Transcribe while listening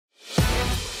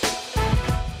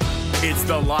It's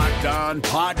the Locked On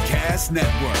Podcast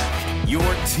Network, your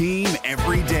team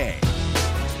every day.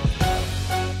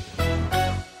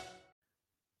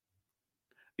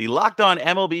 The Locked On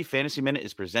MLB Fantasy Minute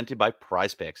is presented by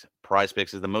Prize Picks. Prize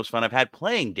Picks is the most fun I've had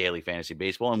playing daily fantasy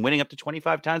baseball and winning up to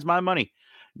 25 times my money.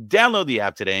 Download the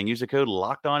app today and use the code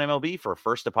LOCKEDONMLB for a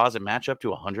first deposit match up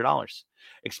to $100.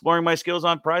 Exploring my skills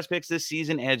on Prize Picks this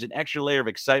season adds an extra layer of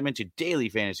excitement to daily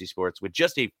fantasy sports. With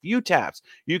just a few taps,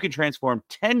 you can transform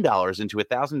 $10 into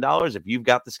 $1,000 if you've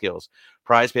got the skills.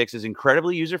 Prize Picks is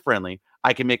incredibly user-friendly.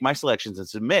 I can make my selections and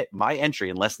submit my entry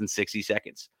in less than 60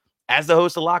 seconds. As the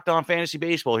host of Locked On Fantasy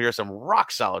Baseball, here are some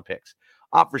rock-solid picks.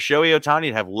 Opt for Shohei Ohtani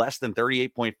to have less than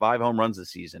 38.5 home runs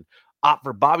this season. Opt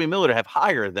for Bobby Miller to have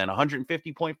higher than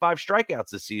 150.5 strikeouts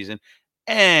this season.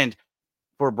 And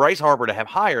for Bryce Harper to have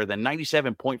higher than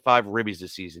 97.5 ribbies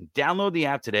this season. Download the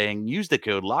app today and use the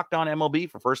code LOCKEDONMLB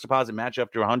for first deposit match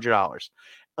up to $100.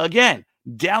 Again,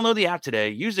 download the app today.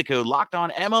 Use the code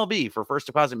LOCKEDONMLB for first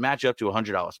deposit match up to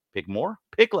 $100. Pick more,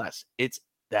 pick less. It's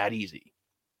that easy.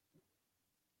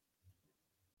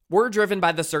 We're driven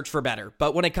by the search for better,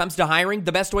 but when it comes to hiring,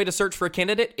 the best way to search for a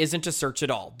candidate isn't to search at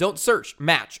all. Don't search,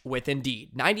 match with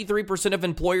Indeed. 93% of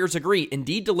employers agree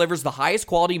Indeed delivers the highest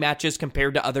quality matches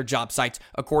compared to other job sites,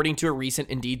 according to a recent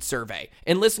Indeed survey.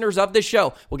 And listeners of this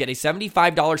show will get a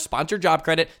 $75 sponsored job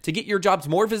credit to get your jobs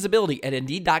more visibility at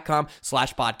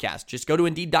Indeed.com/podcast. Just go to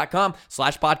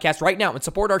Indeed.com/podcast right now and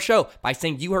support our show by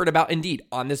saying you heard about Indeed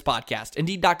on this podcast.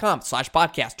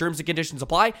 Indeed.com/podcast. Terms and conditions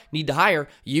apply. Need to hire?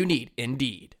 You need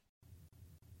Indeed.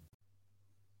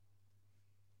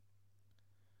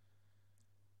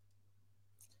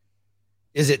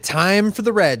 Is it time for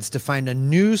the Reds to find a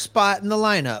new spot in the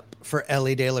lineup for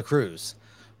Elly De La Cruz?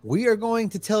 We are going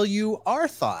to tell you our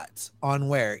thoughts on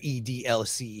where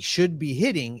EDLC should be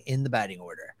hitting in the batting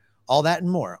order. All that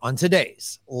and more on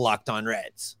today's Locked On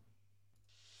Reds.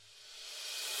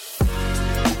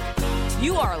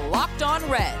 You are Locked On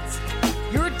Reds,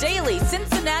 your daily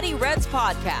Cincinnati Reds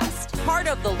podcast, part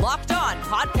of the Locked On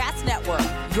Podcast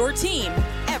Network, your team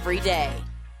every day.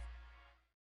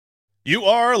 You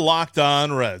are Locked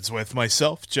On Reds with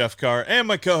myself, Jeff Carr, and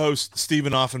my co-host,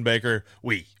 Stephen Offenbaker.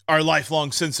 We are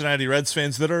lifelong Cincinnati Reds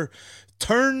fans that are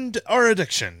turned our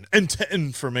addiction into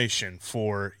information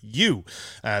for you.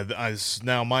 As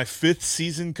now my 5th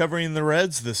season covering the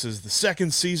Reds. This is the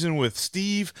 2nd season with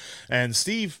Steve, and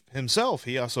Steve himself,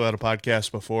 he also had a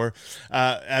podcast before.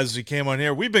 As he came on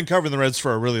here, we've been covering the Reds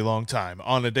for a really long time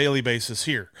on a daily basis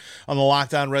here on the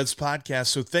Locked On Reds podcast.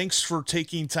 So thanks for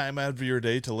taking time out of your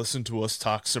day to listen to us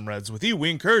talk some Reds with you.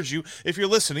 We encourage you, if you're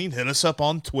listening, hit us up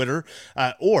on Twitter,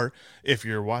 or if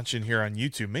you're watching here on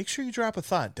YouTube, make sure you drop a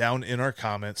thought down in our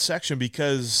comments section,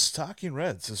 because talking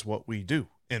Reds is what we do,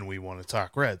 and we want to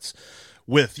talk Reds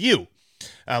with you.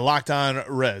 Locked On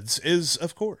Reds is,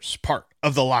 of course, part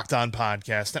of the Locked On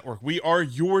Podcast Network. We are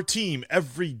your team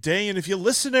every day, and if you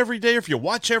listen every day, or if you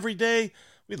watch every day,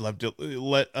 we'd love to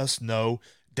let us know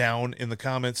down in the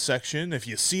comments section. If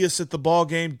you see us at the ball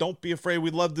game, don't be afraid.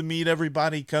 We'd love to meet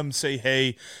everybody. Come say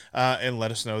hey, and let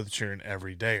us know that you're an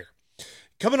everydayer.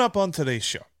 Coming up on today's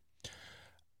show,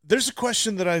 there's a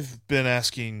question that I've been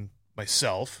asking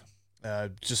myself,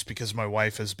 just because my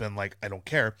wife has been like, I don't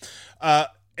care.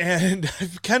 And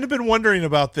I've kind of been wondering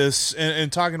about this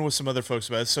and talking with some other folks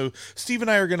about it. So Steve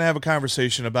and I are going to have a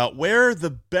conversation about where the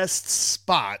best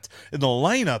spot in the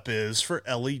lineup is for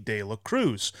Elly De La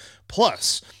Cruz.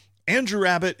 Plus, Andrew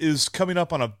Abbott is coming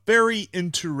up on a very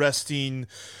interesting,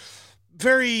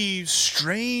 very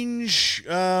strange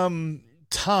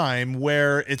time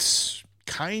where it's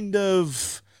kind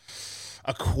of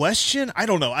a question. I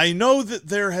don't know. I know that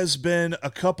there has been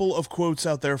a couple of quotes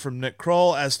out there from Nick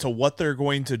Kroll as to what they're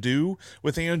going to do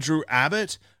with Andrew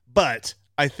Abbott, but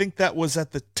I think that was at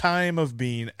the time of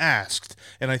being asked,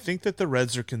 and I think that the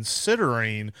Reds are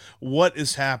considering what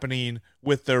is happening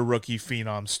with their rookie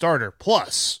phenom starter.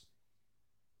 Plus,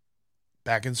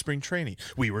 back in spring training,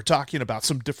 we were talking about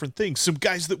some different things, some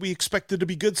guys that we expected to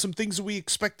be good, some things that we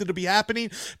expected to be happening,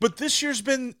 but this year's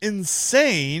been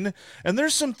insane, and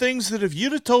there's some things that if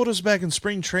you'd have told us back in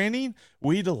spring training,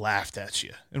 we'd have laughed at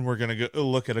you, and we're going to go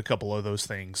look at a couple of those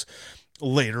things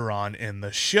later on in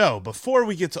the show. Before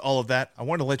we get to all of that, I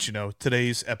want to let you know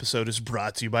today's episode is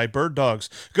brought to you by Bird Dogs.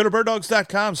 Go to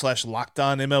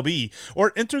birddogs.com/LockedOnMLB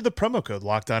or enter the promo code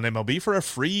LockedOnMLB for a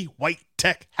free white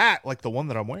tech hat like the one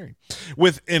that I'm wearing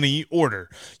with any order.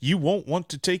 You won't want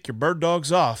to take your Bird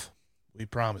Dogs off. We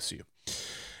promise you.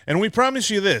 And we promise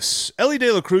you this, Elly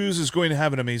De La Cruz is going to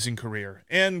have an amazing career.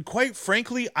 And quite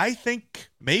frankly, I think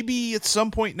maybe at some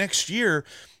point next year,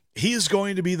 he is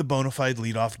going to be the bona fide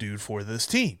leadoff dude for this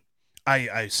team.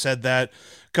 I said that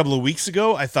a couple of weeks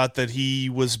ago. I thought that he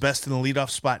was best in the leadoff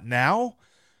spot now.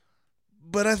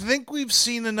 But I think we've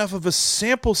seen enough of a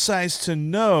sample size to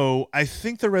know I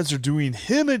think the Reds are doing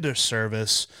him a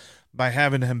disservice by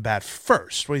having him bat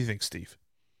first. What do you think, Steve?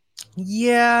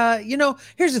 Yeah,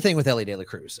 here's the thing with Elly De La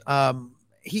Cruz.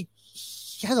 He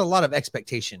has a lot of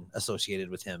expectation associated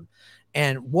with him.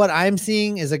 And what I'm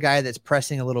seeing is a guy that's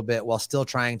pressing a little bit while still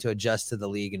trying to adjust to the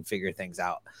league and figure things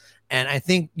out. And I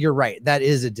think you're right. That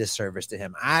is a disservice to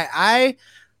him. I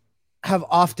have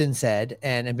often said,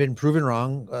 and have been proven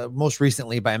wrong, most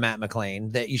recently by Matt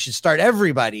McLean, that you should start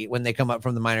everybody when they come up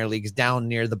from the minor leagues down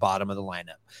near the bottom of the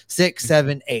lineup, 6,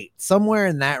 7, 8, somewhere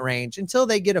in that range until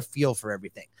they get a feel for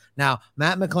everything. Now,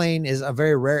 Matt McLean is a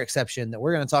very rare exception that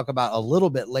we're going to talk about a little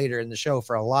bit later in the show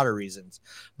for a lot of reasons.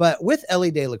 But with Elly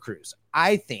De La Cruz,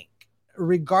 I think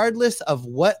regardless of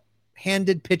what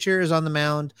handed pitcher is on the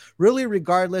mound, really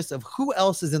regardless of who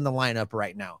else is in the lineup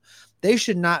right now, they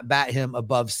should not bat him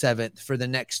above 7th for the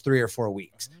next 3 or 4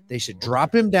 weeks. They should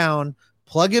drop him down,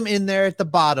 plug him in there at the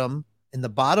bottom, in the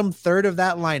bottom third of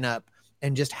that lineup,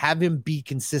 and just have him be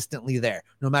consistently there,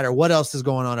 no matter what else is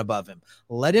going on above him.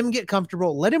 Let him get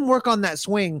comfortable. Let him work on that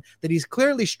swing that he's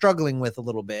clearly struggling with a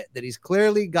little bit, that he's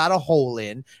clearly got a hole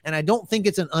in. And I don't think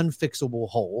it's an unfixable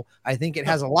hole. I think it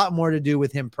has a lot more to do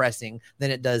with him pressing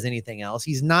than it does anything else.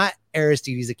 He's not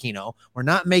Aristides Aquino. We're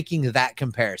not making that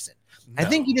comparison. No. I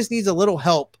think he just needs a little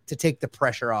help to take the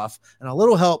pressure off and a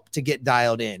little help to get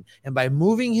dialed in. And by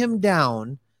moving him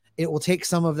down, it will take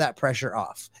some of that pressure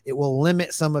off. It will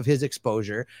limit some of his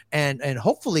exposure and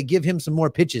hopefully give him some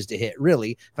more pitches to hit,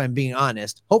 really, if I'm being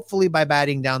honest. Hopefully by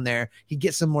batting down there, he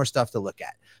gets some more stuff to look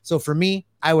at. So for me,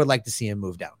 I would like to see him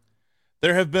move down.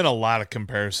 There have been a lot of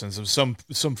comparisons of some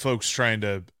folks trying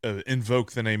to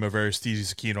invoke the name of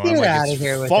Aristides Aquino. I'm like,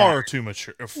 it's far too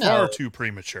mature, far too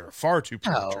premature, far too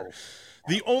premature. No.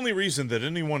 The only reason that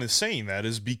anyone is saying that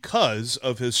is because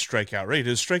of his strikeout rate.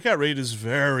 His strikeout rate is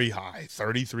very high,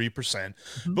 33%.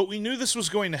 Mm-hmm. But we knew this was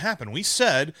going to happen. We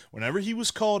said whenever he was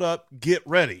called up, get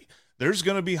ready. There's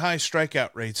going to be high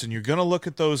strikeout rates, and you're going to look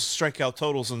at those strikeout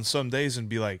totals on some days and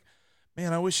be like,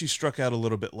 man, I wish he struck out a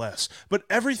little bit less. But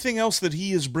everything else that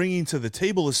he is bringing to the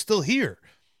table is still here.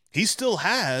 He still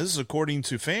has, according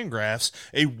to Fangraphs,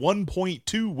 a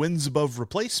 1.2 wins above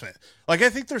replacement. Like, I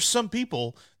think there's some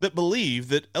people that believe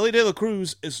that Elly De La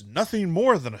Cruz is nothing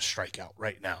more than a strikeout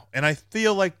right now. And I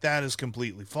feel like that is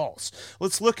completely false.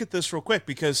 Let's look at this real quick,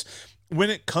 because when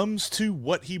it comes to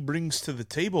what he brings to the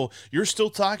table, you're still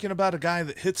talking about a guy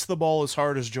that hits the ball as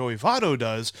hard as Joey Votto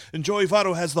does, and Joey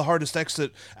Votto has the hardest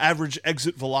average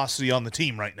exit velocity on the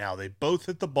team right now. They both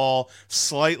hit the ball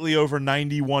slightly over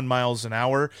 91 miles an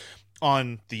hour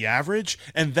on the average,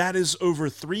 and that is over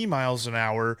 3 miles an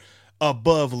hour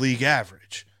above league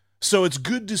average. So it's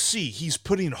good to see he's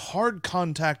putting hard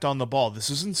contact on the ball. This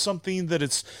isn't something that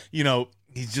it's,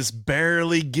 he's just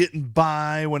barely getting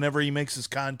by whenever he makes his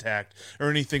contact or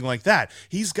anything like that.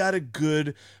 He's got a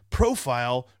good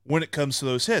profile when it comes to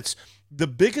those hits. The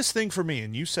biggest thing for me,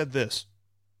 and you said this,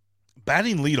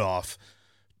 batting leadoff,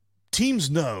 teams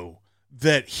know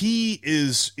that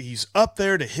he's up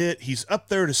there to hit, he's up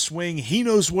there to swing, he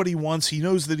knows what he wants, he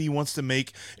knows that he wants to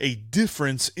make a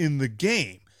difference in the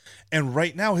game. And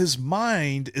right now his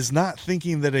mind is not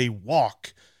thinking that a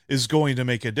walk is going to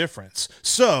make a difference.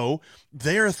 So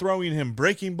they are throwing him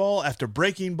breaking ball after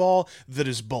breaking ball that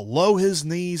is below his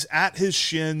knees, at his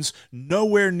shins,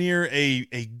 nowhere near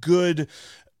a good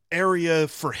area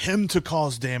for him to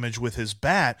cause damage with his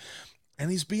bat.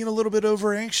 And he's being a little bit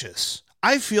over anxious.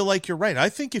 I feel like you're right. I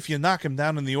think if you knock him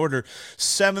down in the order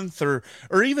 7th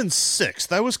or even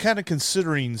 6th, I was kind of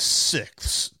considering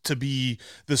 6th to be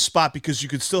the spot, because you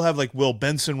could still have like Will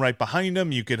Benson right behind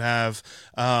him. You could have,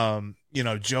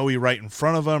 Joey right in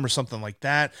front of him or something like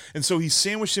that. And so he's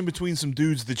sandwiched in between some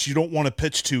dudes that you don't want to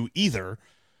pitch to either.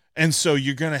 And so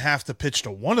you're going to have to pitch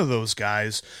to one of those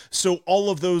guys. So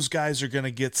all of those guys are going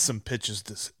to get some pitches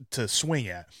to swing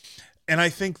at. And I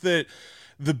think that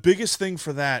the biggest thing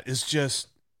for that is just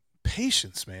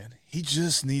patience, man. He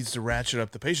just needs to ratchet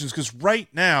up the patience, because right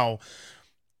now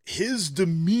his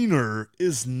demeanor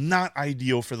is not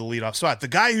ideal for the leadoff spot. The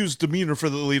guy whose demeanor for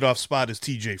the leadoff spot is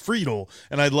TJ Friedl,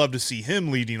 and I'd love to see him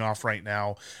leading off right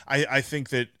now. I think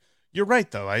that you're right,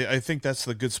 though. I think that's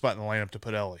the good spot in the lineup to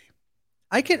put Elly.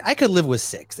 I could live with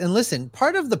 6. And listen,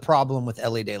 part of the problem with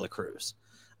Elly De La Cruz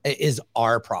is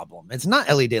our problem. It's not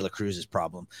Elly De La Cruz's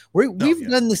problem. We've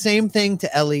done the same thing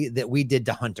to Elly that we did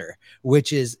to Hunter,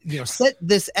 which is, set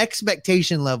this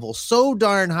expectation level so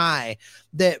darn high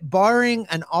that barring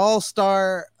an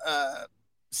all-star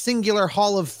singular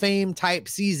Hall of Fame type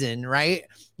season, right?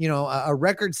 A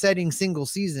record setting single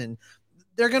season,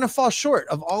 they're going to fall short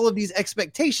of all of these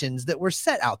expectations that were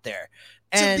set out there.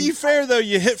 And to be fair, though,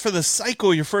 you hit for the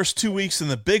cycle your first 2 weeks in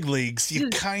the big leagues. You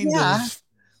kind of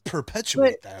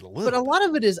perpetuate that a little. But a lot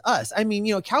of it is us. I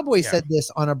mean, Cowboy said this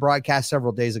on a broadcast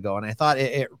several days ago, and I thought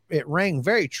it rang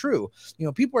very true.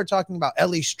 People are talking about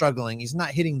Elly struggling. He's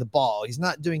not hitting the ball. He's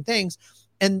not doing things.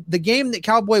 And the game that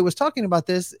Cowboy was talking about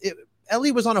this,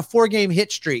 Elly was on a 4-game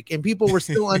hit streak and people were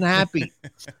still unhappy.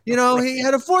 He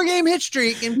had a 4-game hit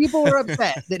streak and people were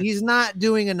upset that he's not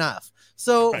doing enough.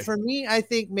 So for me, I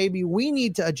think maybe we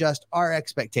need to adjust our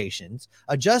expectations,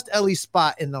 adjust Elly's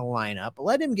spot in the lineup,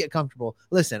 let him get comfortable.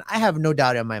 Listen, I have no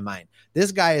doubt in my mind,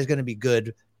 this guy is going to be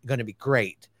good, going to be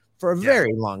great for a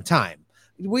very long time.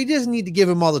 We just need to give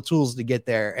him all the tools to get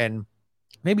there and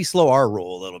maybe slow our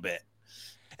roll a little bit.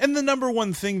 And the number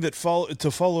one thing to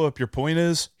follow up your point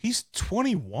is he's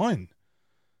 21.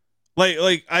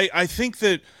 I think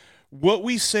that what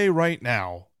we say right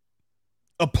now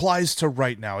applies to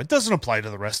right now. It doesn't apply to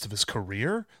the rest of his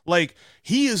career.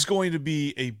 He is going to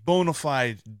be a bona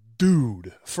fide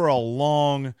dude for a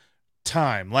long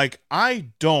time. I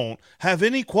don't have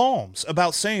any qualms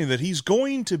about saying that he's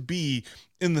going to be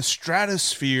in the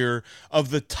stratosphere of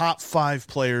the top 5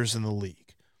 players in the league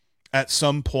at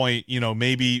some point,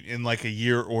 maybe in a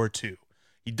year or two.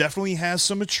 He definitely has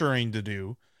some maturing to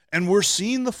do, and we're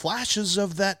seeing the flashes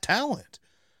of that talent.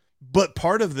 But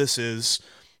part of this is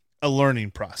a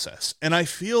learning process. And I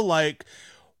feel like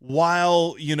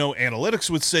while, analytics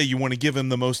would say you want to give him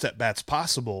the most at-bats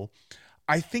possible,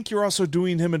 I think you're also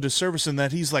doing him a disservice in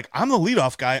that he's like, I'm the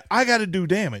leadoff guy. I got to do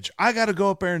damage. I got to go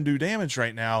up there and do damage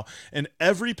right now. And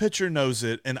every pitcher knows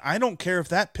it. And I don't care if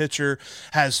that pitcher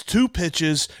has 2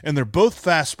 pitches and they're both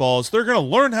fastballs. They're going to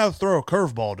learn how to throw a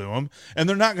curveball to him, and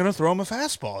they're not going to throw him a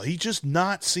fastball. He's just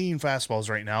not seeing fastballs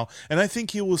right now. And I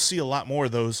think he will see a lot more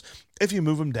of those if you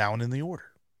move him down in the order.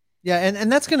 Yeah,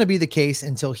 and that's going to be the case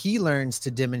until he learns to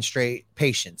demonstrate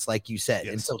patience, like you said,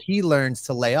 until he learns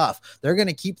to lay off. They're going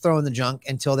to keep throwing the junk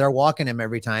until they're walking him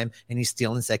every time, and he's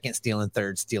stealing second, stealing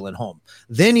third, stealing home.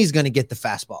 Then he's going to get the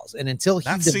fastballs, and until he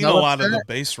not seeing a lot of the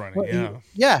base running.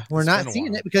 We're not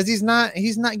seeing it because he's not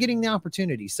getting the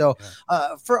opportunity. So,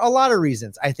 for a lot of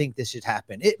reasons, I think this should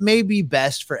happen. It may be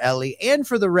best for Elly and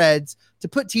for the Reds to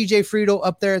put TJ Friedl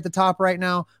up there at the top right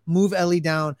now, move Elly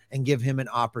down, and give him an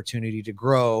opportunity to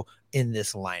grow in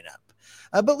this lineup.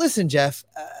 But listen, Jeff,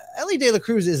 Elly De La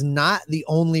Cruz is not the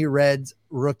only Reds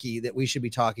rookie that we should be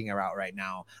talking about right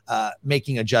now,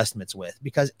 making adjustments with,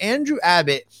 because Andrew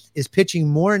Abbott is pitching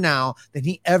more now than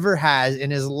he ever has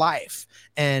in his life.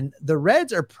 And the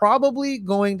Reds are probably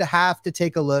going to have to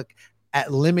take a look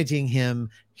at limiting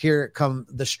him here come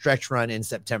the stretch run in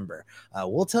September.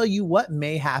 We'll tell you what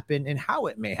may happen and how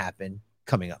it may happen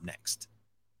coming up next.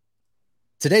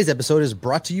 Today's episode is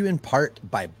brought to you in part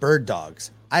by Bird Dogs.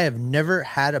 I have never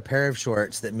had a pair of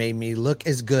shorts that made me look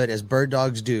as good as Bird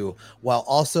Dogs do while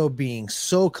also being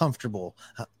so comfortable.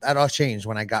 That all changed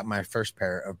when I got my first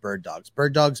pair of Bird Dogs.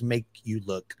 Bird Dogs make you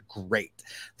look great.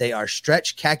 They are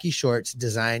stretch khaki shorts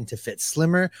designed to fit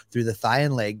slimmer through the thigh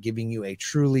and leg, giving you a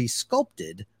truly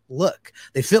sculpted look.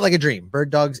 They fit like a dream. Bird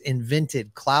Dogs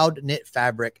invented cloud knit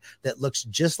fabric that looks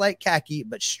just like khaki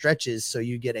but stretches so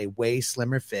you get a way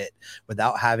slimmer fit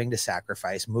without having to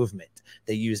sacrifice movement.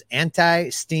 They use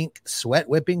anti-stink sweat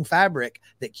whipping fabric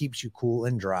that keeps you cool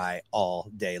and dry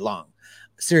all day long.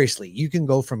 Seriously, you can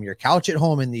go from your couch at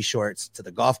home in these shorts to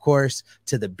the golf course,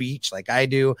 to the beach like I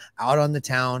do, out on the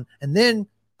town, and then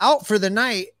out for the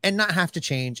night and not have to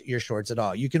change your shorts at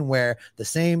all. You can wear the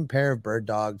same pair of Bird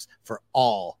Dogs for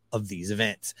all of these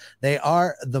events. They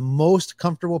are the most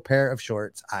comfortable pair of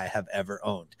shorts I have ever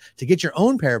owned. To get your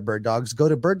own pair of Bird Dogs, go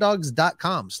to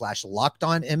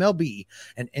birddogs.com/lockedonmlb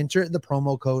and enter the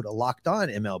promo code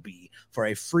lockedonmlb for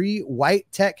a free white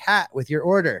tech hat with your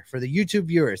order. For the YouTube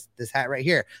viewers, this hat right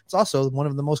here, it's also one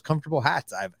of the most comfortable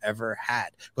hats I've ever had.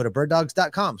 Go to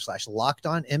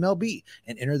birddogs.com/lockedonmlb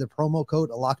and enter the promo code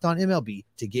lockedonmlb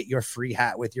to get your free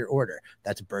hat with your order.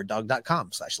 That's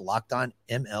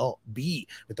birddog.com/lockedonmlb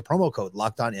with the promo code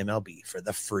LockedOnMLB for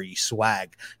the free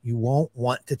swag. You won't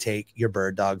want to take your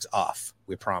Bird Dogs off.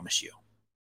 We promise you.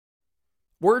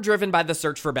 We're driven by the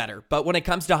search for better, but when it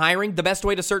comes to hiring, the best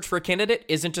way to search for a candidate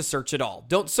isn't to search at all.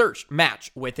 Don't search,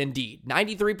 match with Indeed.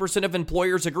 93% of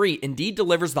employers agree Indeed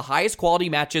delivers the highest quality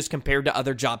matches compared to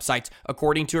other job sites,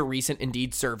 according to a recent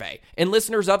Indeed survey. And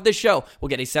listeners of this show will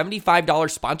get a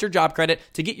 $75 sponsored job credit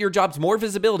to get your jobs more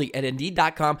visibility at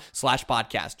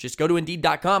Indeed.com/podcast. Just go to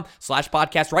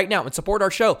Indeed.com/podcast right now and support our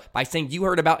show by saying you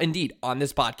heard about Indeed on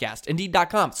this podcast.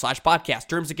 Indeed.com/podcast.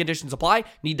 Terms and conditions apply.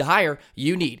 Need to hire?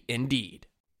 You need Indeed.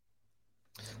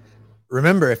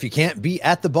 Remember, if you can't be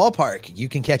at the ballpark, you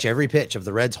can catch every pitch of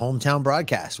the Reds' hometown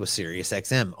broadcast with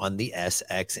SiriusXM on the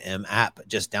SXM app.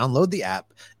 Just download the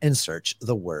app and search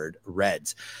the word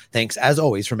Reds. Thanks, as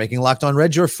always, for making Locked On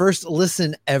Reds your first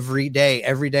listen every day.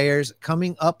 Everydayers,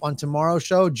 coming up on tomorrow's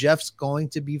show, Jeff's going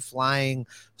to be flying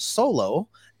solo,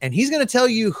 and he's going to tell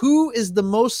you who is the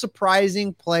most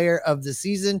surprising player of the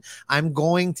season. I'm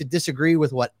going to disagree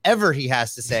with whatever he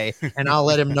has to say, and I'll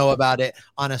let him know about it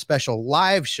on a special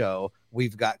live show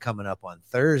we've got coming up on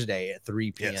Thursday at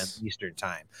 3 p.m. Eastern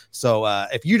time. So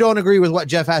if you don't agree with what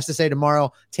Jeff has to say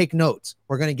tomorrow, take notes.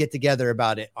 We're going to get together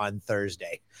about it on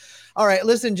Thursday. All right,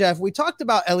 listen, Jeff, we talked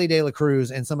about Elly De La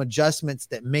Cruz and some adjustments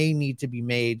that may need to be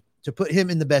made to put him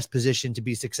in the best position to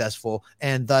be successful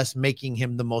and thus making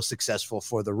him the most successful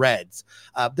for the Reds.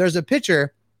 There's a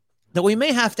pitcher that we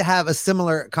may have to have a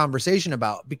similar conversation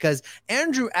about because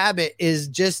Andrew Abbott is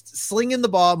just slinging the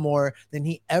ball more than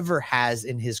he ever has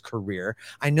in his career.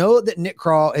 I know that Nick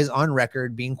Krall is on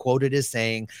record being quoted as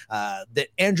saying that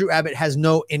Andrew Abbott has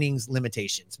no innings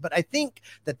limitations, but I think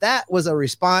that was a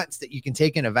response that you can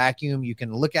take in a vacuum. You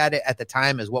can look at it at the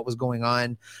time as what was going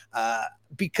on.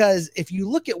 Because if you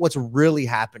look at what's really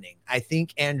happening, I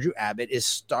think Andrew Abbott is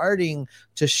starting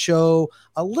to show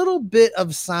a little bit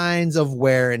of signs of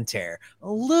wear and tear, a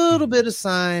little bit of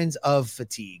signs of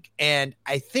fatigue. And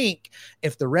I think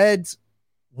if the Reds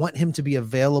want him to be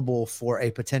available for a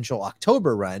potential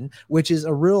October run, which is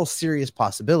a real serious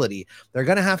possibility, they're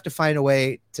going to have to find a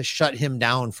way to shut him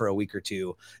down for a week or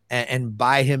two and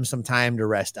buy him some time to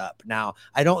rest up. Now,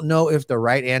 I don't know if the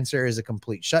right answer is a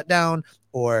complete shutdown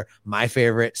or my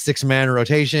favorite 6-man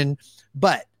rotation,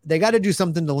 but they got to do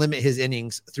something to limit his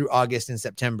innings through August and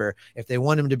September if they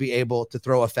want him to be able to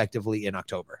throw effectively in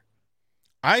October.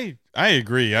 I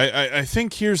agree. I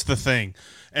think here's the thing,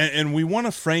 and we want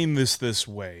to frame this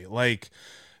way. Like,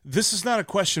 this is not a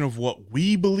question of what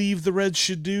we believe the Reds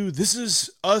should do. This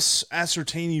is us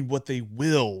ascertaining what they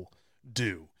will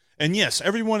do. And yes,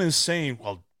 everyone is saying,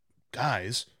 well,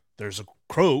 guys, there's a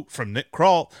quote from Nick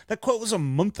Krall. That quote was a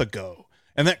month ago.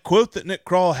 And that quote that Nick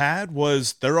Krall had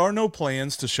was, there are no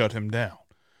plans to shut him down.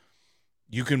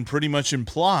 You can pretty much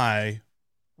imply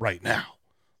right now.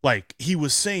 Like, he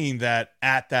was saying that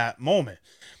at that moment.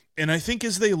 And I think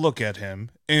as they look at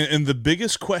him, and the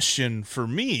biggest question for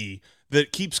me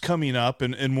that keeps coming up,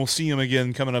 and we'll see him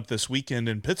again coming up this weekend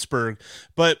in Pittsburgh,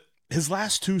 but his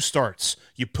last 2 starts,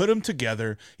 you put them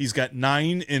together, he's got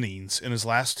 9 innings in his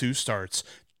last 2 starts,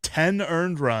 10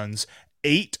 earned runs,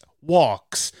 8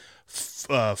 walks,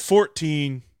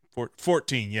 14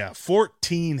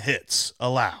 hits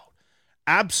allowed.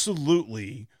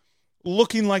 Absolutely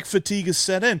looking like fatigue is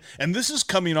set in. And this is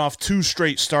coming off 2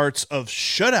 straight starts of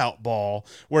shutout ball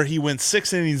where he went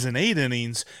 6 innings and 8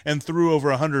 innings and threw over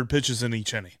 100 pitches in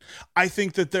each inning. I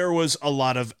think that there was a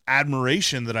lot of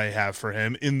admiration that I have for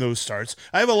him in those starts.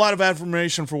 I have a lot of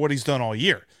admiration for what he's done all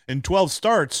year. In 12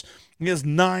 starts, he has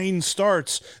 9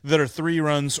 starts that are 3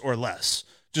 runs or less.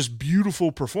 Just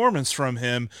beautiful performance from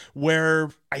him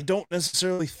where I don't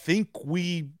necessarily think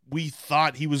we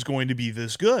thought he was going to be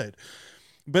this good.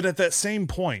 But at that same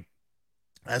point,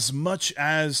 as much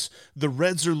as the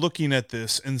Reds are looking at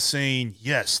this and saying,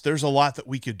 yes, there's a lot that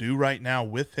we could do right now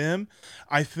with him,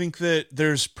 I think that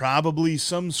there's probably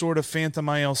some sort of Phantom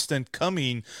IL stint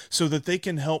coming so that they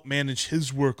can help manage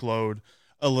his workload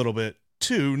a little bit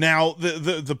too. Now,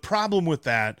 the problem with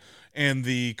that and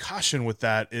the caution with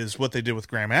that is what they did with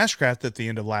Graham Ashcraft at the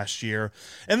end of last year.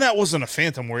 And that wasn't a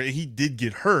phantom where he did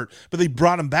get hurt, but they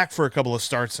brought him back for a couple of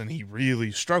starts and he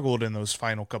really struggled in those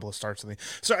final couple of starts.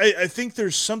 So I think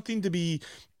there's something to be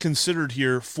considered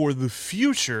here for the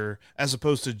future as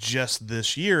opposed to just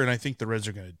this year. And I think the Reds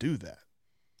are going to do that.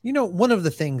 You know, one of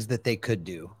the things that they could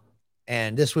do,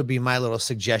 and this would be my little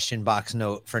suggestion box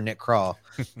note for Nick Krall,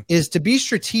 is to be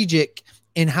strategic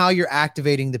in how you're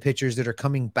activating the pitchers that are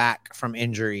coming back from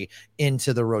injury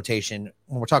into the rotation.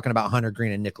 When we're talking about Hunter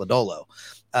Green and Nick Lodolo,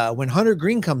 when Hunter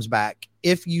Green comes back,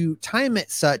 if you time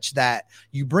it such that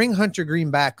you bring Hunter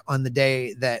Green back on the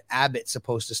day that Abbott's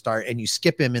supposed to start and you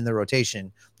skip him in the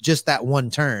rotation, just that one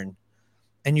turn,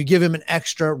 and you give him an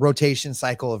extra rotation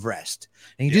cycle of rest.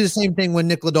 And you do the same thing when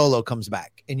Nick Lodolo comes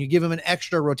back and you give him an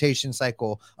extra rotation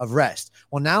cycle of rest.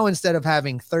 Well, now instead of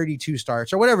having 32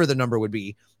 starts or whatever the number would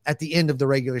be at the end of the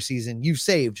regular season, you've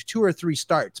saved 2 or 3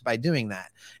 starts by doing that.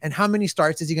 And how many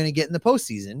starts is he going to get in the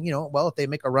postseason? Well, if they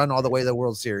make a run all the way to the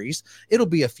World Series, it'll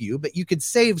be a few, but you could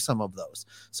save some of those.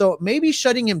 So maybe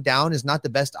shutting him down is not the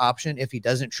best option if he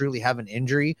doesn't truly have an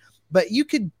injury, but you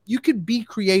could be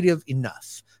creative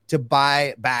enough to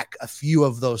buy back a few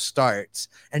of those starts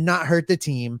and not hurt the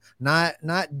team, not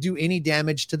do any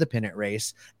damage to the pennant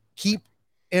race, keep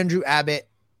Andrew Abbott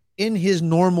in his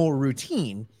normal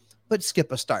routine, but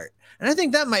skip a start. And I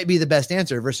think that might be the best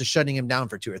answer versus shutting him down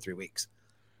for 2 or 3 weeks.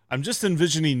 I'm just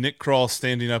envisioning Nick Krall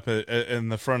standing up in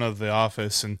the front of the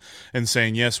office and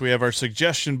saying, yes, we have our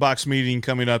suggestion box meeting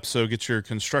coming up, so get your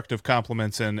constructive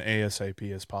compliments in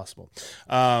ASAP as possible.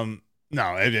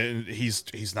 No,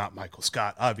 he's not Michael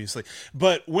Scott, obviously.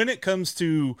 But when it comes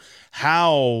to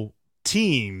how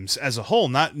teams as a whole,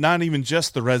 not even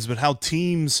just the Reds, but how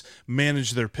teams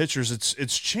manage their pitchers,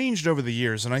 it's changed over the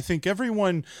years. And I think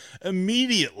everyone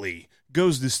immediately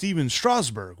goes to Steven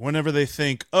Strasburg whenever they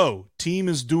think, oh, team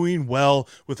is doing well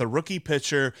with a rookie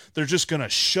pitcher. They're just going to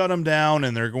shut him down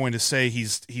and they're going to say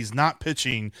he's not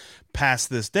pitching past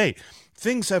this date.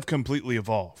 Things have completely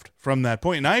evolved from that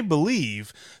point. And I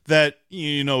believe that,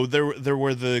 there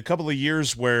were the couple of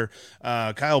years where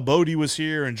Kyle Bodie was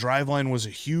here and Driveline was a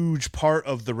huge part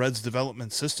of the Reds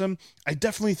development system. I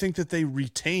definitely think that they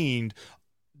retained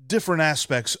different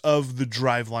aspects of the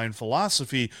Driveline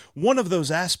philosophy. One of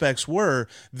those aspects were,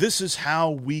 this is how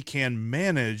we can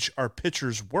manage our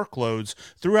pitchers' workloads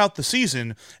throughout the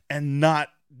season and not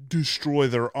destroy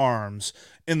their arms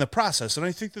in the process. And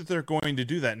I think that they're going to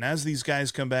do that. And as these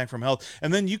guys come back from health,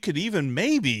 and then you could even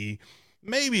maybe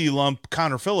lump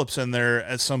Connor Phillips in there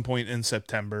at some point in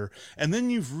September. And then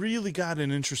you've really got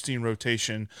an interesting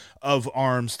rotation of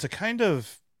arms to kind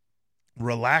of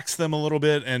relax them a little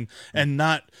bit and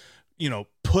not,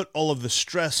 put all of the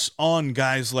stress on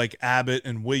guys like Abbott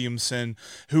and Williamson,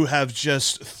 who have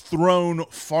just thrown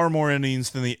far more innings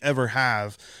than they ever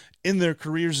have in their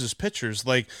careers as pitchers.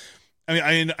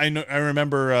 I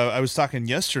remember I was talking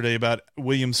yesterday about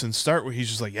Williamson's start where he's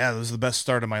just like, yeah, this is the best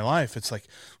start of my life. It's like,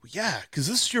 well, yeah, because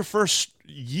this is your first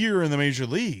year in the major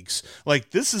leagues. Like,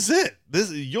 this is it.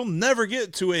 You'll never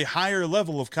get to a higher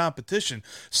level of competition.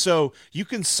 So you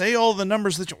can say all the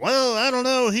numbers that I don't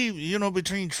know. He,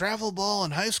 between travel ball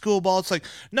and high school ball, it's like,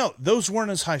 no, those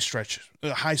weren't as high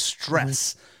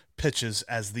stress pitches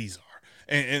as these are.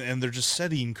 And they're just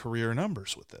setting career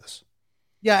numbers with this.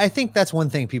 Yeah, I think that's one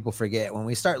thing people forget when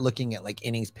we start looking at like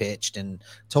innings pitched and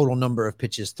total number of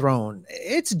pitches thrown.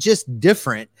 It's just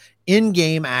different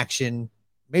in-game action,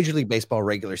 Major League Baseball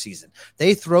regular season.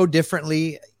 They throw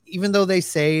differently, even though they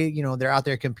say, they're out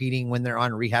there competing when they're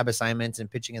on rehab assignments and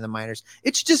pitching in the minors.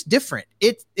 It's just different.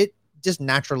 It just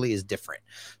naturally is different.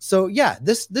 So yeah,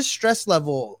 this stress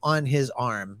level on his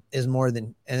arm is more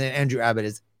than Andrew Abbott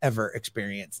has ever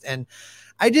experienced. And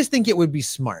I just think it would be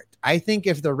smart. I think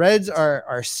if the Reds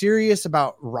are serious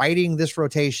about riding this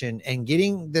rotation and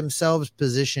getting themselves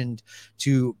positioned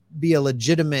to be a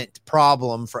legitimate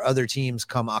problem for other teams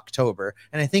come October,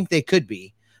 and I think they could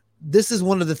be, this is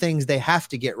one of the things they have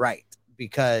to get right,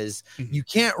 because you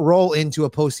can't roll into a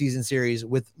postseason series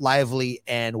with Lively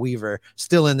and Weaver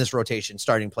still in this rotation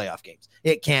starting playoff games.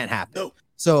 It can't happen. No.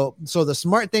 So the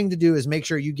smart thing to do is make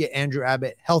sure you get Andrew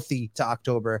Abbott healthy to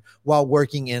October while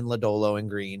working in Lodolo and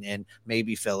Green and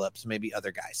maybe Phillips, maybe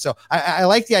other guys. So I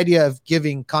like the idea of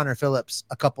giving Connor Phillips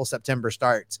a couple September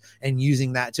starts and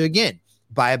using that to, again,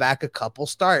 buy back a couple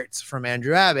starts from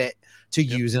Andrew Abbott to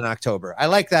use in October. I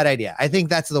like that idea. I think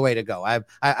that's the way to go.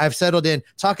 I've settled in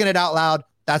talking it out loud.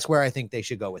 That's where I think they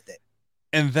should go with it.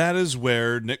 And that is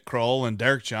where Nick Krall and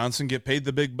Derek Johnson get paid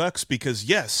the big bucks, because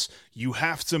yes, you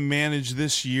have to manage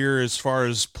this year as far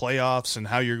as playoffs and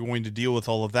how you're going to deal with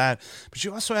all of that, but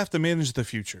you also have to manage the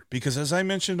future, because as I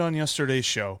mentioned on yesterday's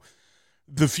show,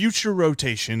 the future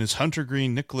rotation is Hunter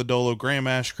Green, Nick Lodolo, Graham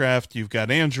Ashcraft. You've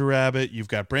got Andrew Abbott, you've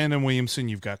got Brandon Williamson,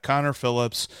 you've got Connor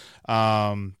Phillips.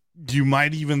 You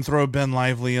might even throw Ben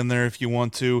Lively in there if you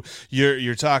want to.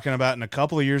 You're talking about in a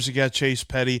couple of years you got Chase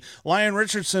Petty. Lyon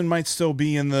Richardson might still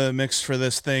be in the mix for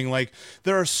this thing. Like,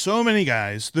 there are so many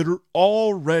guys that are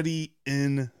already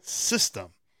in system.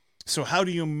 So how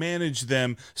do you manage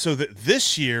them so that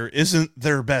this year isn't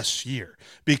their best year?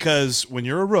 Because when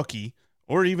you're a rookie,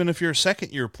 or even if you're a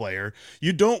second-year player,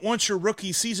 you don't want your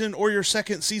rookie season or your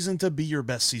second season to be your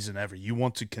best season ever. You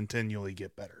want to continually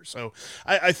get better. So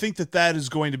I think that is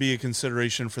going to be a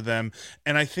consideration for them.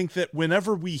 And I think that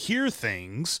whenever we hear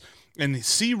things and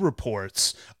see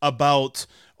reports about,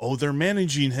 oh, they're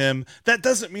managing him, that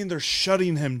doesn't mean they're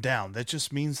shutting him down. That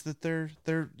just means that they're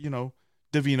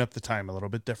divvying up the time a little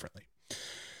bit differently.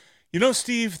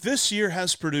 Steve, this year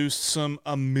has produced some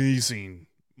amazing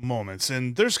moments,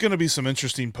 and there's going to be some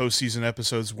interesting postseason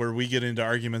episodes where we get into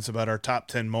arguments about our top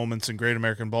 10 moments in Great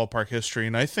American Ballpark history,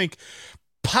 and I think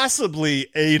possibly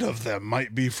 8 of them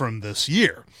might be from this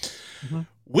year. Mm-hmm.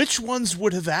 Which ones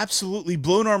would have absolutely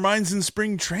blown our minds in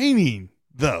spring training,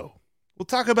 though? We'll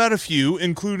talk about a few,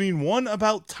 including one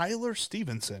about Tyler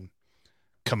Stevenson,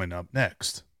 coming up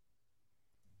next.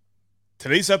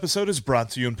 Today's episode is brought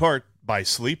to you in part by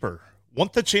Sleeper.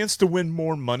 Want the chance to win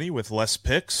more money with less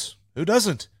picks? Who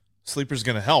doesn't? Sleeper's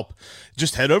going to help.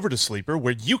 Just head over to Sleeper,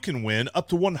 where you can win up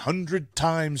to 100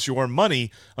 times your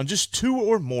money on just 2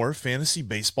 or more fantasy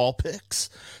baseball picks.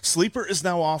 Sleeper is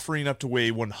now offering up to a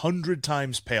 100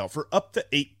 times payout for up to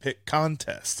 8 pick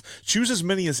contests. Choose as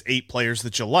many as 8 players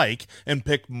that you like and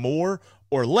pick more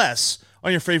or less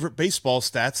on your favorite baseball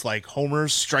stats like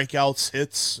homers, strikeouts,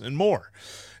 hits, and more.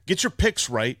 Get your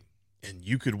picks right, and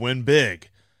you could win big.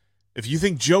 If you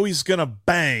think Joey's going to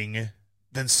bang,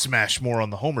 then smash more on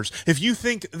the homers. If you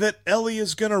think that Elly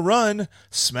is going to run,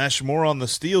 smash more on the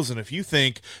steals. And if you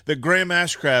think that Graham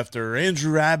Ashcraft or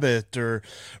Andrew Abbott or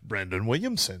Brandon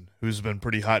Williamson, who's been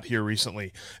pretty hot here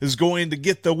recently, is going to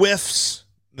get the whiffs,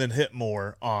 then hit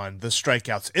more on the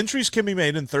strikeouts. Entries can be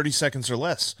made in 30 seconds or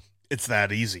less. It's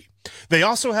that easy. They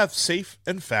also have safe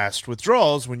and fast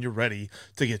withdrawals when you're ready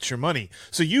to get your money.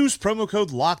 So use promo code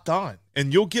LOCKEDON,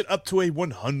 and you'll get up to a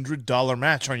 $100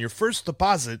 match on your first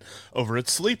deposit over at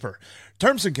Sleeper.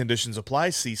 Terms and conditions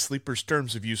apply. See Sleeper's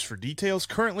terms of use for details.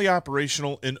 Currently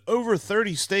operational in over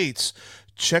 30 states.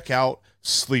 Check out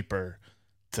Sleeper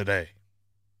today.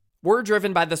 We're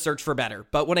driven by the search for better,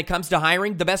 but when it comes to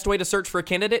hiring, the best way to search for a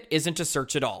candidate isn't to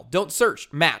search at all. Don't search,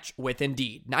 match with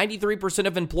Indeed. 93%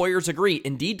 of employers agree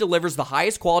Indeed delivers the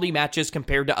highest quality matches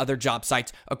compared to other job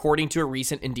sites, according to a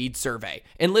recent Indeed survey.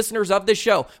 And listeners of this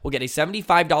show will get a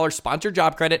 $75 sponsored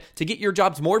job credit to get your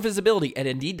jobs more visibility at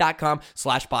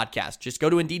Indeed.com/podcast. Just go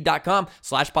to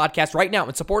Indeed.com/podcast right now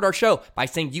and support our show by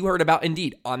saying you heard about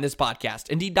Indeed on this podcast.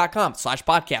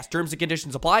 Indeed.com/podcast. Terms and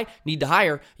conditions apply. Need to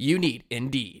hire? You need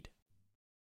Indeed.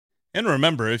 And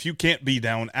remember, if you can't be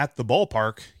down at the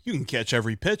ballpark, you can catch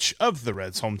every pitch of the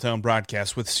Reds' hometown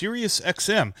broadcast with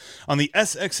SiriusXM. On the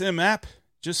SXM app,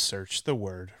 just search the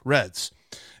word Reds.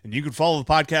 And you can follow the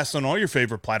podcast on all your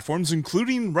favorite platforms,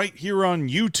 including right here on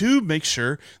YouTube. Make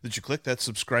sure that you click that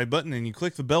subscribe button and you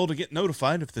click the bell to get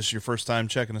notified if this is your first time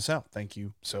checking us out. Thank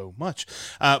you so much.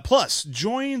 Plus,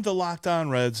 join the Locked On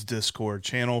Reds Discord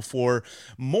channel for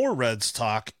more Reds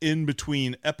talk in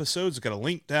between episodes. I've got a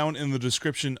link down in the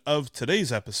description of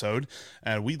today's episode,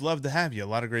 and we'd love to have you. A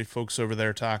lot of great folks over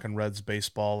there talking Reds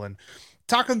baseball and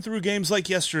talking through games like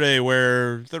yesterday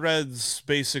where the Reds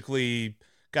basically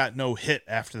got no hit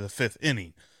after the 5th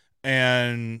inning.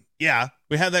 And yeah,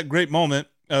 we had that great moment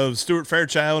of Stuart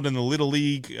Fairchild in the Little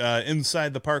League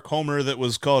inside the park homer that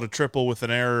was called a triple with an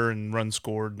error and run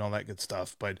scored and all that good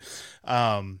stuff. But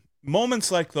moments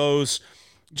like those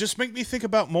just make me think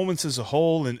about moments as a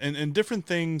whole and different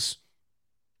things,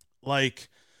 like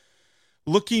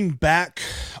looking back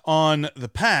on the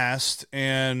past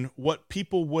and what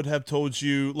people would have told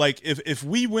you. Like if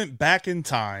we went back in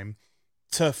time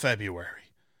to February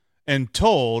and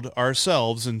told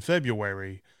ourselves in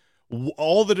February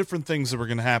all the different things that were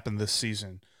going to happen this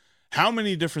season, how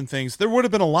many different things, there would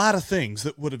have been a lot of things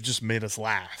that would have just made us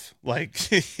laugh. Like,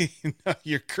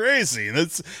 you're crazy.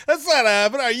 That's not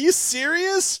happening. Are you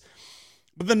serious?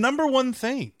 But the number one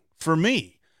thing for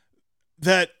me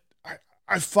that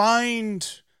I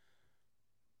find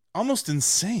almost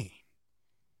insane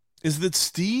is that,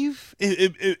 Steve,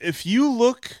 if you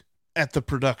look at the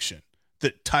production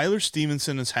that Tyler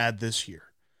Stevenson has had this year,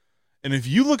 and if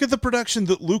you look at the production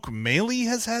that Luke Maile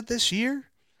has had this year,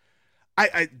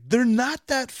 they're not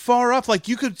that far off. Like,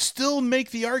 you could still make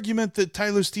the argument that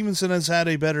Tyler Stevenson has had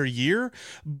a better year,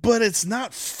 but it's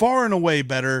not far and away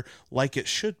better like it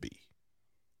should be.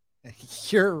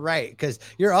 You're right, because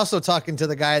you're also talking to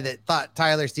the guy that thought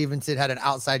Tyler Stevenson had an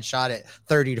outside shot at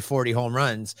 30 to 40 home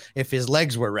runs if his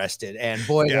legs were rested. And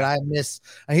boy, did I miss.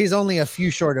 He's only a few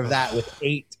short of that with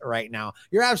 8 right now.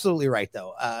 You're absolutely right,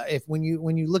 though. When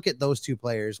you look at those two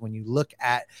players, when you look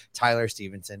at Tyler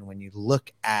Stevenson, when you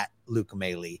look at Luke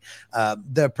Maile,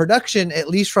 the production, at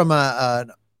least from an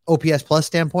OPS plus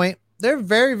standpoint, they're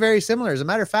very, very similar. As a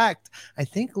matter of fact, I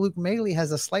think Luke Maile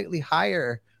has a slightly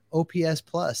higher OPS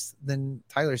plus than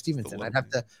Tyler Stevenson. I'd have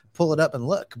to pull it up and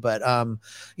look. But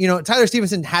Tyler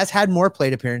Stevenson has had more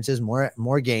plate appearances,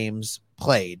 more games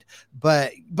played.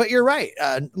 But you're right.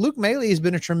 Luke Maile has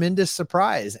been a tremendous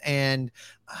surprise. And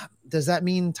does that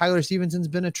mean Tyler Stevenson's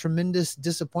been a tremendous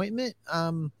disappointment?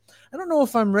 I don't know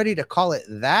if I'm ready to call it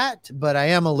that, but I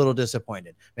am a little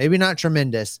disappointed. Maybe not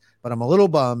tremendous, but I'm a little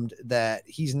bummed that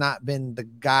he's not been the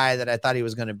guy that I thought he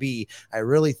was going to be. I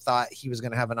really thought he was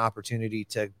going to have an opportunity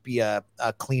to be a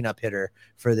cleanup hitter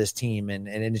for this team, and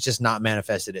it's just not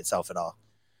manifested itself at all.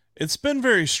 It's been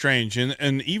very strange,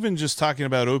 and even just talking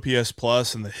about OPS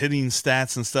plus and the hitting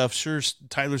stats and stuff, sure,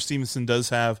 Tyler Stevenson does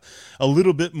have a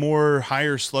little bit more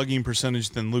higher slugging percentage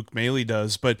than Luke Maile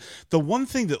does, but the one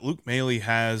thing that Luke Maile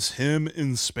has him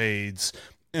in spades,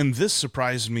 and this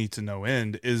surprised me to no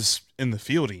end, is in the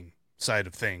fielding side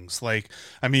of things. Like,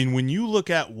 I mean, when you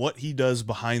look at what he does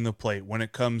behind the plate when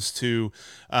it comes to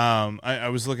I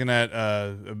was looking at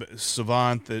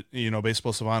Savant, that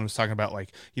Baseball Savant was talking about,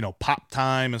 like, pop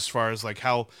time, as far as like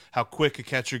how quick a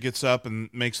catcher gets up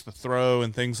and makes the throw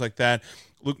and things like that.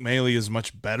 Luke Maile is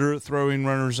much better at throwing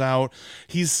runners out.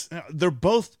 They're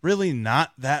both really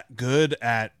not that good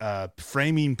at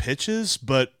framing pitches,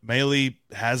 but Maile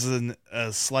has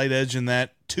a slight edge in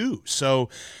that too. So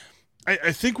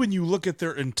I think when you look at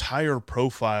their entire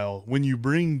profile, when you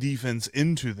bring defense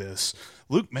into this,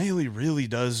 Luke Maile really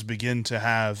does begin to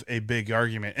have a big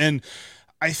argument. And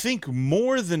I think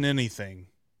more than anything,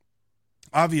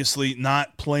 obviously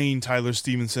not playing Tyler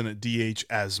Stevenson at DH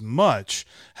as much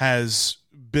has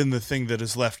been the thing that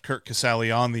has left Curt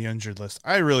Casali on the injured list.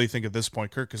 I really think at this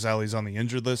point Curt Casali's on the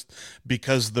injured list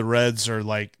because the Reds are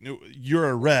like, you're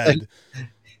a Red.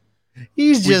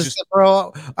 He's just,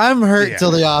 bro, I'm hurt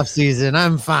till the off season.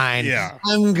 I'm fine. Yeah.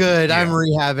 I'm good. Yeah. I'm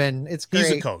rehabbing. It's great.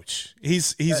 He's a coach.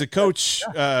 He's a coach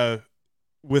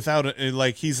without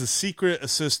he's a secret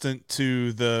assistant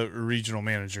to the regional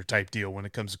manager type deal when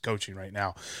it comes to coaching right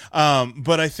now.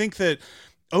 But I think that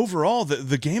overall,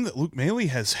 the game that Luke Maile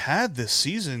has had this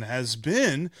season has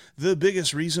been the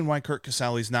biggest reason why Curt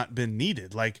Casali's not been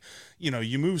needed. Like,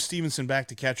 you move Stevenson back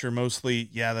to catcher mostly.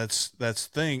 Yeah, that's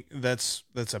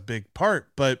a big part.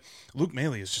 But Luke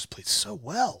Maile has just played so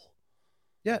well.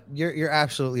 Yeah, you're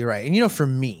absolutely right. And for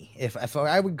me, if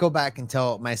I would go back and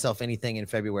tell myself anything in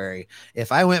February,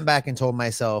 if I went back and told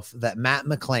myself that Matt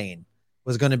McLain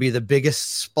was going to be the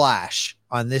biggest splash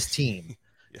on this team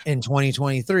in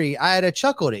 2023, I had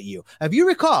chuckled at you. If you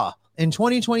recall, in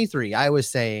 2023, I was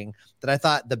saying that I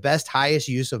thought the best, highest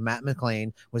use of Matt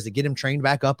McLain was to get him trained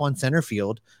back up on center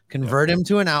field, convert him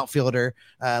to an outfielder,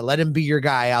 let him be your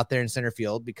guy out there in center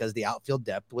field because the outfield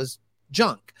depth was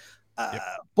junk.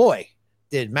 Boy,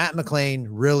 did Matt McLain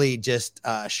really just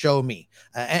show me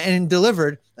and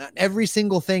delivered every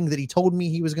single thing that he told me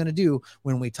he was going to do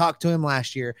when we talked to him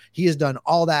last year. He has done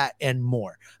all that and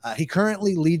more. He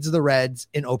currently leads the Reds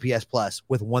in OPS plus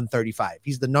with 135.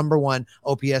 He's the number one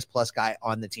OPS plus guy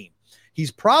on the team.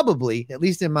 He's probably, at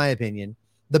least in my opinion,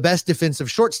 the best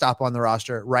defensive shortstop on the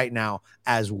roster right now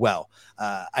as well.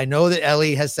 I know that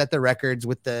Elly has set the records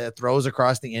with the throws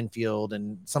across the infield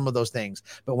and some of those things,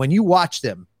 but when you watch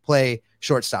them play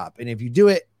shortstop, and if you do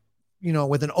it,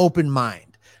 with an open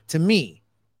mind, to me,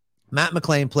 Matt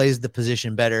McLain plays the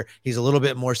position better. He's a little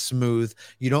bit more smooth.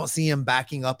 You don't see him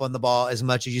backing up on the ball as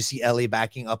much as you see Elly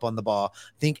backing up on the ball.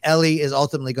 I think Elly is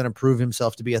ultimately going to prove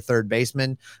himself to be a third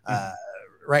baseman.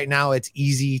 Right now, it's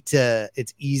easy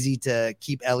to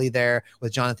keep Elly there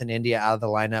with Jonathan India out of the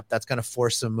lineup. That's going to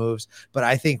force some moves. But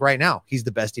I think right now he's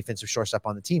the best defensive shortstop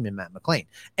on the team in Matt McLain.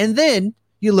 And then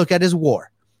you look at his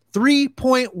WAR,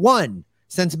 3.1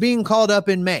 since being called up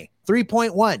in May.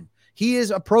 3.1. He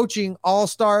is approaching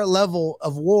all-star level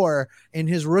of WAR in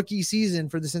his rookie season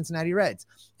for the Cincinnati Reds.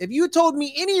 If you told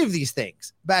me any of these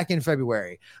things back in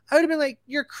February, I would have been like,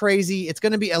 you're crazy. It's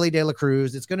going to be Elly De La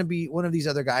Cruz. It's going to be one of these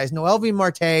other guys. Noelvi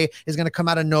Marte is going to come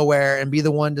out of nowhere and be the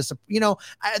one to,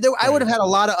 I would have had a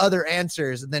lot of other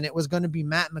answers. And then it was going to be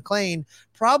Matt McLain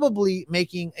probably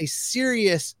making a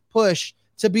serious push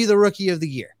to be the rookie of the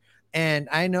year. And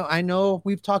I know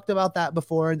we've talked about that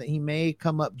before, that he may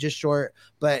come up just short,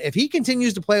 but if he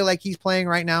continues to play like he's playing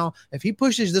right now, if he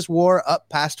pushes this WAR up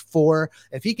past 4,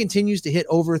 if he continues to hit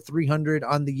over 300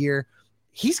 on the year,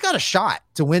 he's got a shot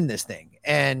to win this thing.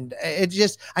 And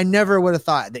I never would have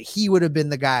thought that he would have been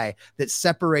the guy that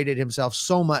separated himself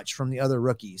so much from the other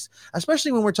rookies,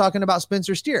 especially when we're talking about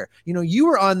Spencer Steer. You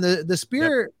were on the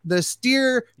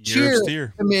Steer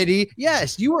cheer committee.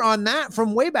 Yes, you were on that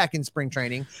from way back in spring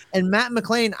training. And Matt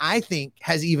McLain, I think,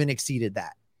 has even exceeded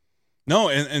that. No,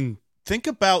 and think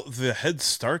about the head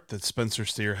start that Spencer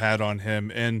Steer had on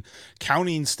him, and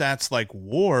counting stats like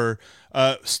WAR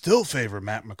still favor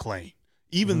Matt McLain.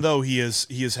 even though he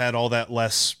has had all that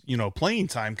less, playing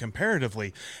time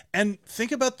comparatively. And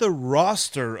think about the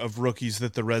roster of rookies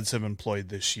that the Reds have employed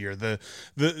this year. The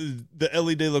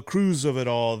Elly De La Cruz of it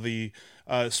all, the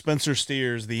Spencer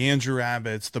Steers, the Andrew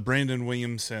Abbotts, the Brandon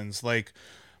Williamsons. Like,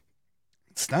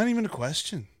 it's not even a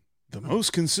question. The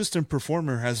most consistent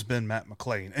performer has been Matt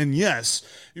McLain. And yes,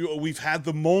 we've had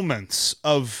the moments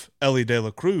of Elly De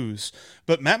La Cruz,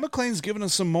 but Matt McLain's given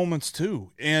us some moments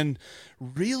too. And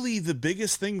really the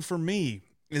biggest thing for me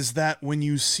is that when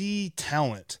you see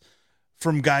talent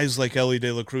from guys like Elly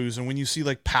De La Cruz, and when you see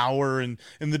like power and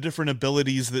the different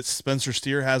abilities that Spencer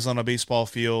Steer has on a baseball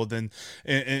field and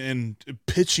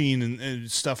pitching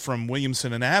and stuff from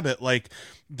Williamson and Abbott, like,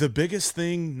 the biggest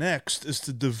thing next is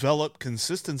to develop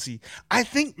consistency. I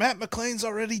think Matt McLain's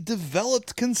already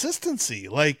developed consistency.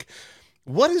 Like,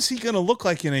 what is he going to look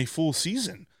like in a full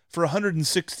season for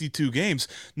 162 games?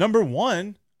 Number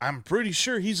one, I'm pretty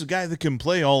sure he's a guy that can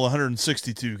play all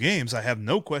 162 games. I have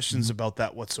no questions about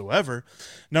that whatsoever.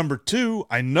 Number two,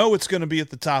 I know it's going to be at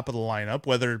the top of the lineup,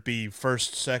 whether it be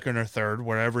first, second, or third,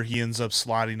 wherever he ends up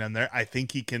slotting in there. I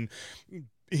think he can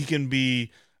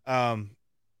be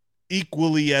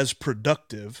equally as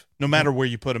productive no matter where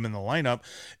you put him in the lineup.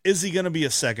 Is he going to be a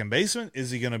second baseman?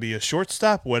 Is he going to be a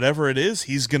shortstop? Whatever it is,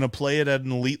 he's going to play it at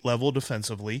an elite level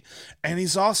defensively, and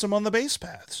he's awesome on the base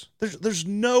paths. There's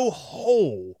no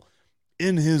hole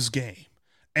in his game.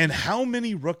 And how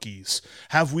many rookies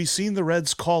have we seen the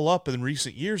Reds call up in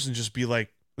recent years and just be like,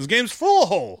 this game's full of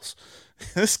holes?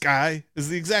 This guy is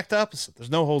the exact opposite.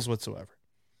 There's no holes whatsoever.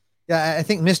 Yeah, I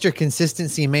think Mr.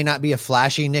 Consistency may not be a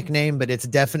flashy nickname, but it's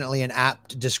definitely an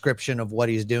apt description of what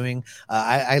he's doing.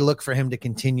 I look for him to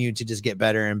continue to just get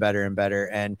better and better and better.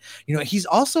 And, he's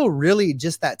also really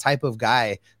just that type of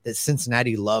guy that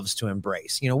Cincinnati loves to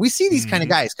embrace. We see these kind of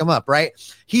guys come up, right?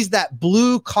 He's that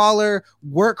blue collar,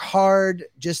 work hard,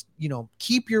 just,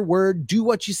 keep your word, do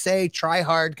what you say, try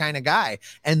hard kind of guy.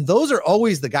 And those are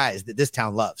always the guys that this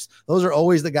town loves. Those are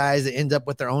always the guys that end up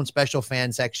with their own special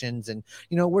fan sections. And,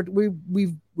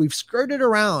 we've skirted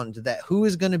around that. Who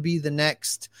is going to be the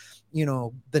next,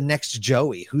 the next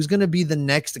Joey? Who's going to be the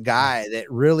next guy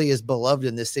that really is beloved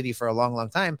in this city for a long,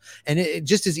 long time? And it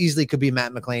just as easily could be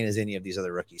Matt McLain as any of these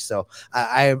other rookies. So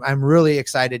I'm really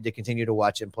excited to continue to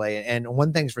watch him play. And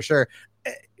one thing's for sure,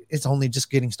 it's only just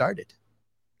getting started.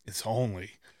 It's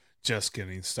only just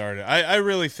getting started. I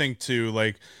really think too,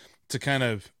 like, to kind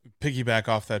of piggyback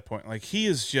off that point, like, he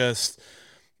is just,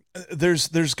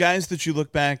 there's guys that you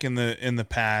look back in the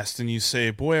past and you say,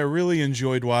 boy, I really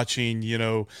enjoyed watching,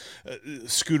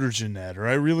 Scooter Gennett, or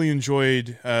I really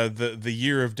enjoyed the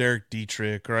year of Derek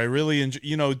Dietrich, or I really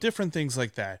enjoy, different things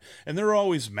like that. And there are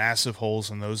always massive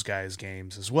holes in those guys'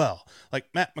 games as well. Like,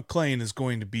 Matt McLain is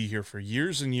going to be here for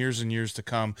years and years and years to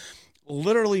come.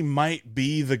 Literally might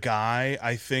be the guy.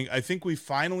 I think we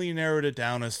finally narrowed it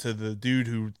down as to the dude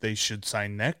who they should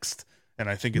sign next, and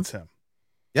I think it's him.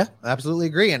 Yeah, absolutely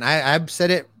agree. And I've said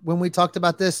it when we talked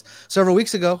about this several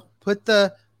weeks ago. Put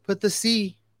the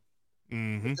C,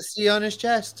 put the C on his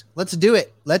chest. Let's do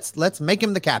it. Let's make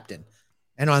him the captain.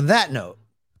 And on that note,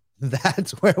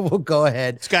 that's where we'll go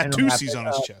ahead. It's got two C's on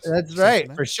his chest. That's right,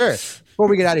 for sure. Before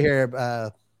we get out of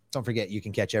here, don't forget you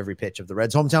can catch every pitch of the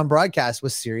Reds hometown broadcast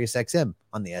with SiriusXM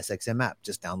on the SXM app.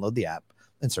 Just download the app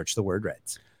and search the word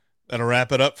Reds. That'll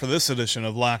wrap it up for this edition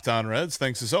of Locked On Reds.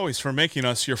 Thanks as always for making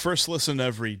us your first listen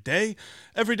every day.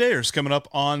 Every dayers coming up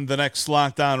on the next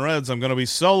Locked On Reds. I'm going to be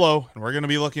solo, and we're going to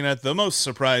be looking at the most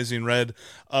surprising Red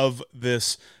of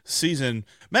this season.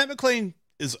 Matt McLain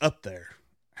is up there.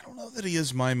 I don't know that he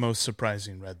is my most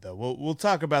surprising Red, though. We'll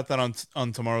talk about that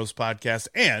on tomorrow's podcast.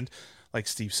 And like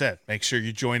Steve said, make sure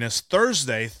you join us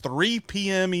Thursday, 3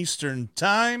 p.m. Eastern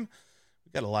time.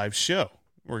 We got a live show.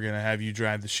 We're going to have you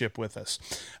drive the ship with us.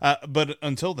 But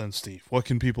until then, Steve, what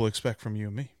can people expect from you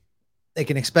and me? They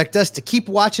can expect us to keep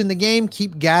watching the game,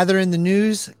 keep gathering the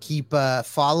news, keep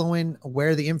following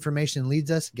where the information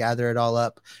leads us, gather it all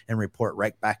up, and report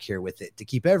right back here with it to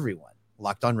keep everyone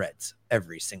locked on Reds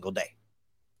every single day.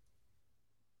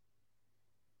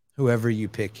 Whoever you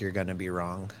pick, you're going to be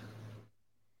wrong.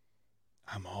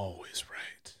 I'm always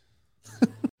right.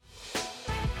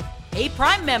 Hey,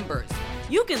 Prime members,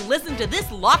 you can listen to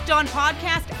this Locked On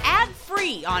podcast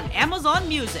ad-free on Amazon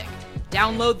Music.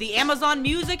 Download the Amazon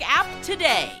Music app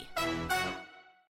today.